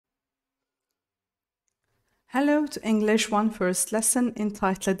Hello to English 1 first lesson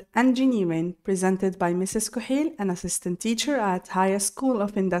entitled Engineering, presented by Mrs. KOHIL, an assistant teacher at Higher School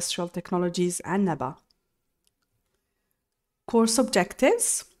of Industrial Technologies, Annaba. Course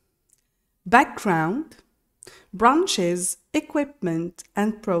objectives: background, branches, equipment,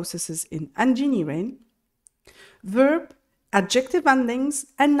 and processes in engineering, verb, adjective endings,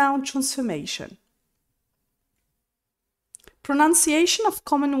 and noun transformation. Pronunciation of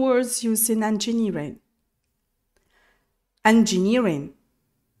common words used in engineering. Engineering,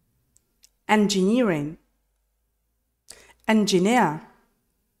 engineering, engineer,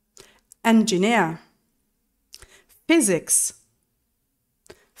 engineer, physics,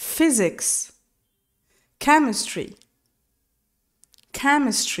 physics, chemistry,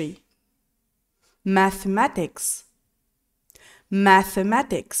 chemistry, mathematics,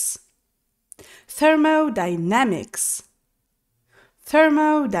 mathematics, thermodynamics,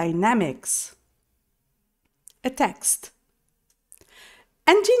 thermodynamics. A text.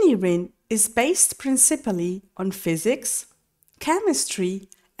 Engineering is based principally on physics, chemistry,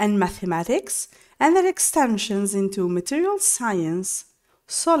 and mathematics, and their extensions into material science,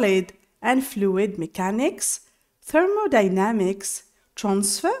 solid and fluid mechanics, thermodynamics,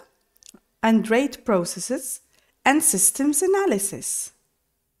 transfer and rate processes, and systems analysis.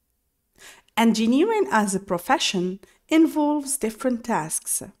 Engineering as a profession involves different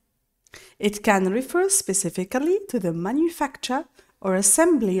tasks. It can refer specifically to the manufacture or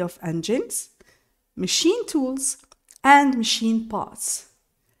assembly of engines, machine tools, and machine parts.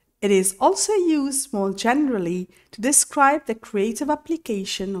 It is also used more generally to describe the creative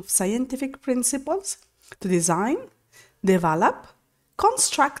application of scientific principles to design, develop,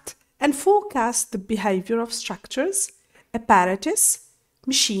 construct, and forecast the behavior of structures, apparatus,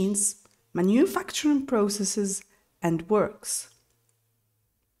 machines, manufacturing processes, and works.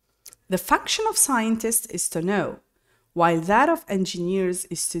 The function of scientists is to know, while that of engineers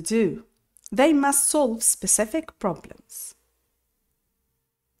is to do. They must solve specific problems.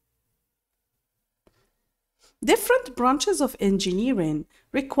 Different branches of engineering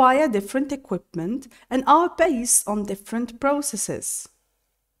require different equipment and are based on different processes.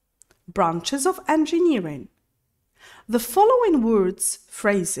 Branches of engineering. The following words,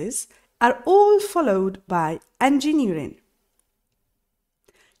 phrases, are all followed by engineering.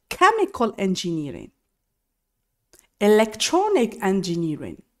 Chemical engineering, electronic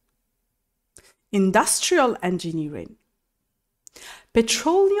engineering, industrial engineering,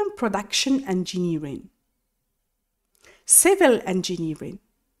 petroleum production engineering, civil engineering,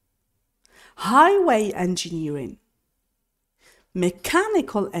 highway engineering,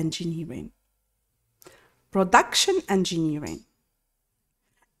 mechanical engineering, production engineering,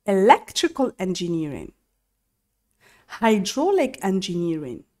 electrical engineering, hydraulic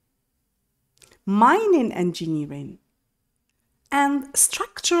engineering, mining engineering, and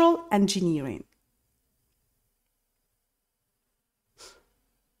structural engineering.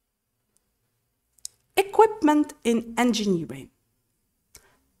 Equipment in engineering: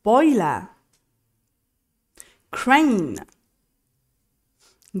 boiler, crane,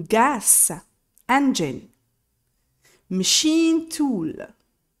 gas engine, machine tool,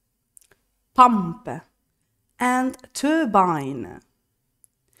 pump, and turbine.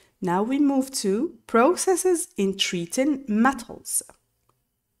 Now we move to processes in treating metals.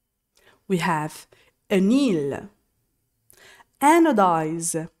 We have anneal,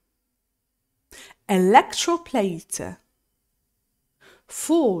 anodize, electroplate,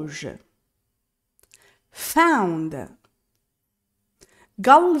 forge, found,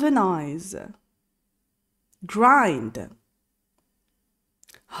 galvanize, grind,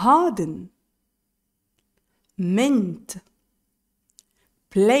 harden, mint,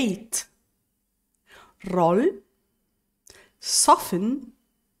 plate, roll, soften,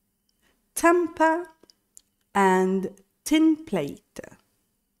 temper, and tin plate.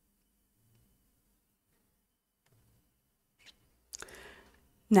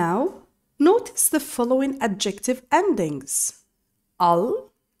 Now, notice the following adjective endings.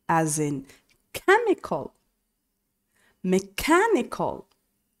 Al, as in chemical, mechanical,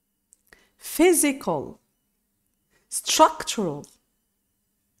 physical, structural.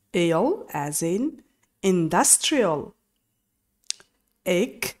 Il, as in industrial.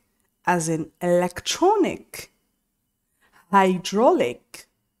 Ik, as in electronic, hydraulic.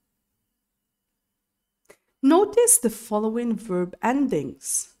 Notice the following verb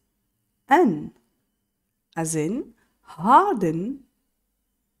endings. An, as in harden,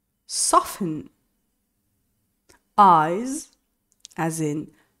 soften. Eyes, as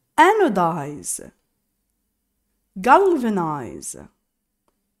in anodize, galvanize.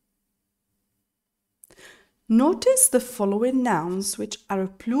 Notice the following nouns which are a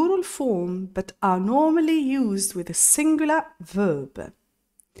plural form but are normally used with a singular verb.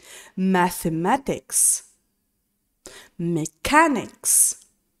 Mathematics, mechanics,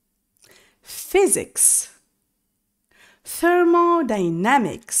 physics,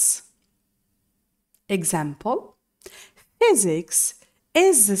 thermodynamics. Example: physics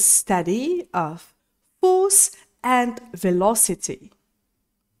is the study of force and velocity.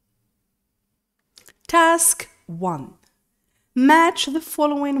 Task 1. Match the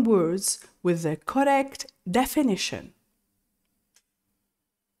following words with the correct definition.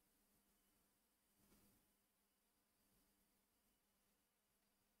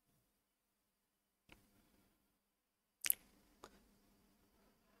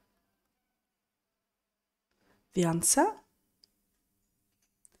 The answer?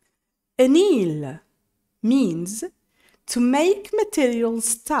 Anneal means to make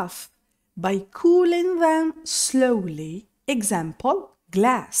materials tough by cooling them slowly. Example: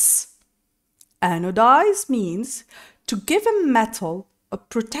 glass. Anodize means to give a metal a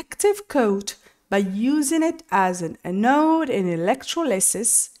protective coat by using it as an anode in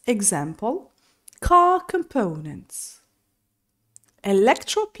electrolysis. Example: car components.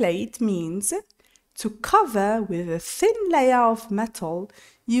 Electroplate means to cover with a thin layer of metal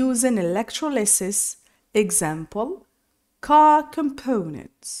using electrolysis. Example: car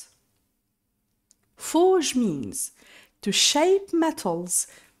components. Forge means to shape metals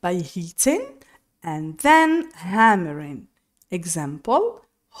by heating and then hammering. Example: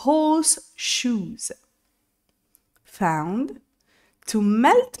 horseshoes. Found, to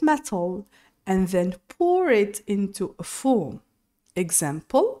melt metal and then pour it into a form.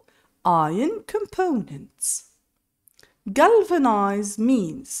 Example: iron components. Galvanize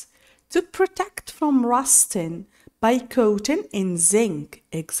means to protect from rusting by coating in zinc.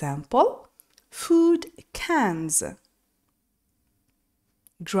 Example: food cans.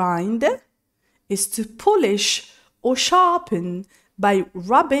 Grind is to polish or sharpen by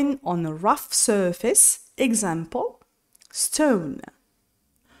rubbing on a rough surface. Example: stone.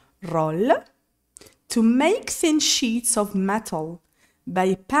 Roll, to make thin sheets of metal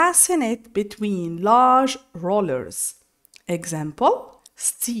by passing it between large rollers. Example: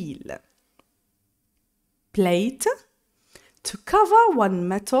 steel. Plate, to cover one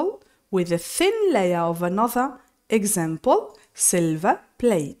metal with a thin layer of another. Example: silver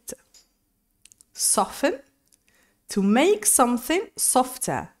plate. Soften, to make something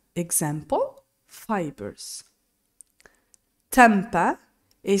softer. Example: fibers. Temper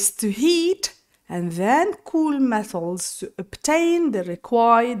is to heat and then cool metals to obtain the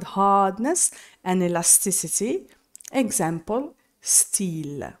required hardness and elasticity. Example: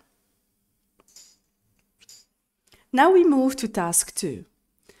 steel. Now we move to task 2.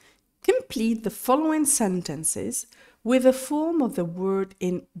 Complete the following sentences with the form of the word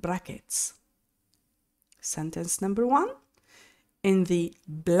in brackets. Sentence number 1. In the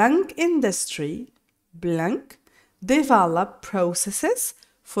blank industry, blank develop processes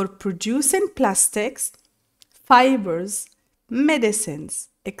for producing plastics, fibers, medicines,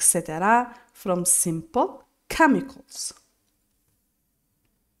 etc. from simple chemicals.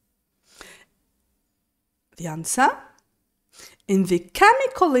 The answer? In the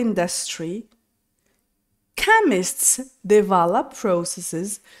chemical industry, chemists develop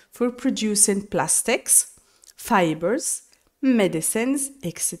processes for producing plastics, fibers, medicines,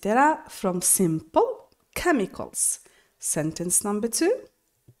 etc. from simple chemicals. Sentence number 2.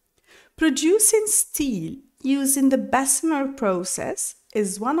 Producing steel using the Bessemer process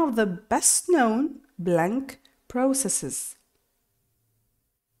is one of the best known blank processes.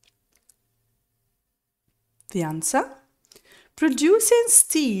 The answer? Producing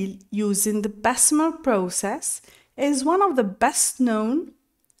steel using the Bessemer process is one of the best known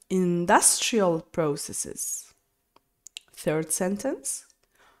industrial processes. Third sentence.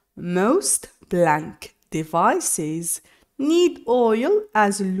 Most blank devices need oil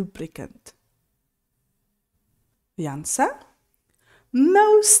as a lubricant. The answer?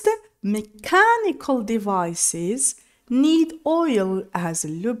 Most mechanical devices need oil as a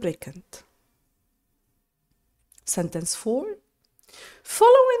lubricant. Sentence 4.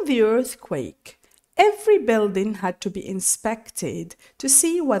 Following the earthquake, every building had to be inspected to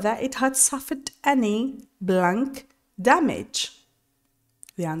see whether it had suffered any blank damage.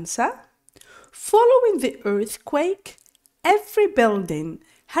 The answer? Following the earthquake, every building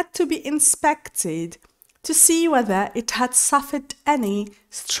had to be inspected to see whether it had suffered any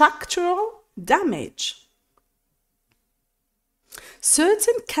structural damage.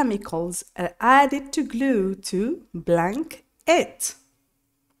 Certain chemicals are added to glue to blank it.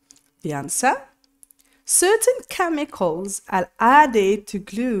 The answer? certain chemicals are added to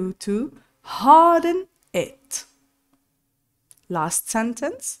glue to harden it. Last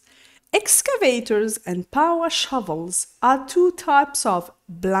sentence. Excavators and power shovels are two types of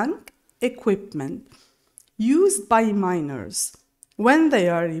blank equipment used by miners when they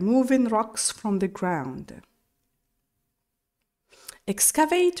are removing rocks from the ground.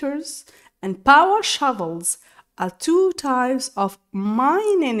 Excavators and power shovels are two types of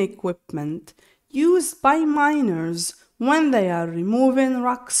mining equipment used by miners when they are removing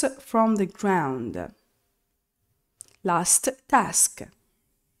rocks from the ground. Last task.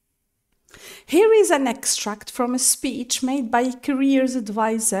 Here is an extract from a speech made by a careers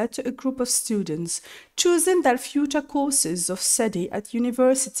advisor to a group of students choosing their future courses of study at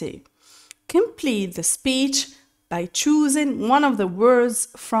university. Complete the speech by choosing one of the words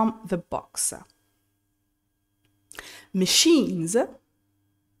from the box. Machines,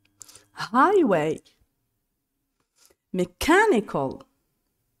 highway, mechanical,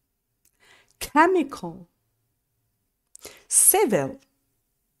 chemical, civil,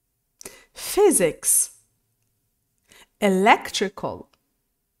 physics, electrical,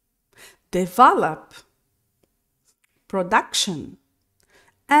 develop, production,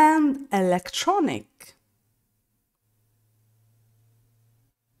 and electronic.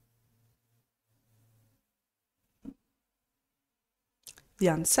 The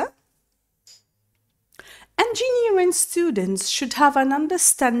answer? Engineering students should have an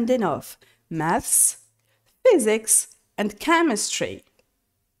understanding of maths, physics, and chemistry.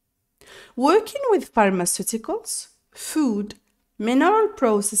 Working with pharmaceuticals, food, mineral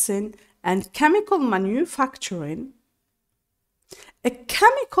processing, and chemical manufacturing, a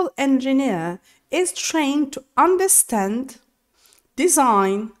chemical engineer is trained to understand,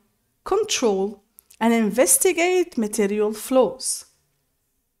 design, control, and investigate material flows.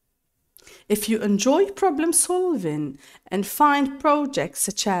 If you enjoy problem solving and find projects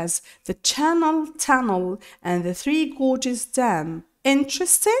such as the Channel Tunnel and the Three Gorges Dam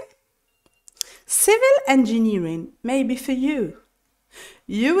interesting, civil engineering may be for you.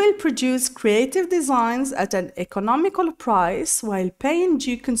 You will produce creative designs at an economical price while paying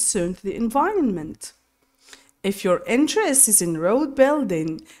due concern to the environment. If your interest is in road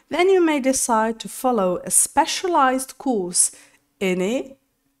building, then you may decide to follow a specialized course in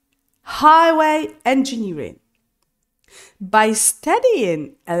highway engineering. By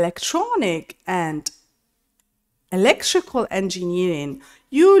studying electronic and electrical engineering,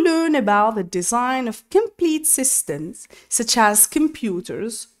 you learn about the design of complete systems such as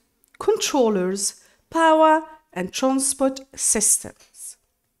computers, controllers, power and transport systems.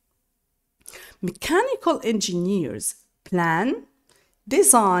 Mechanical engineers plan,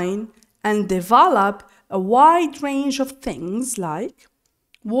 design, and develop a wide range of things like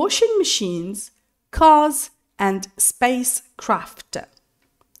washing machines, cars, and spacecraft.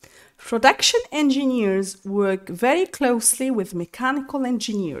 Production engineers work very closely with mechanical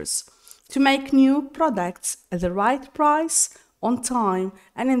engineers to make new products at the right price, on time,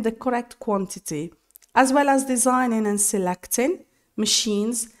 and in the correct quantity, as well as designing and selecting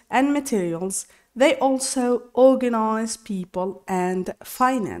machines and materials. They also organize people and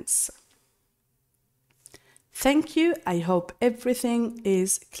finance. Thank you. I hope everything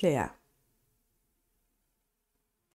is clear.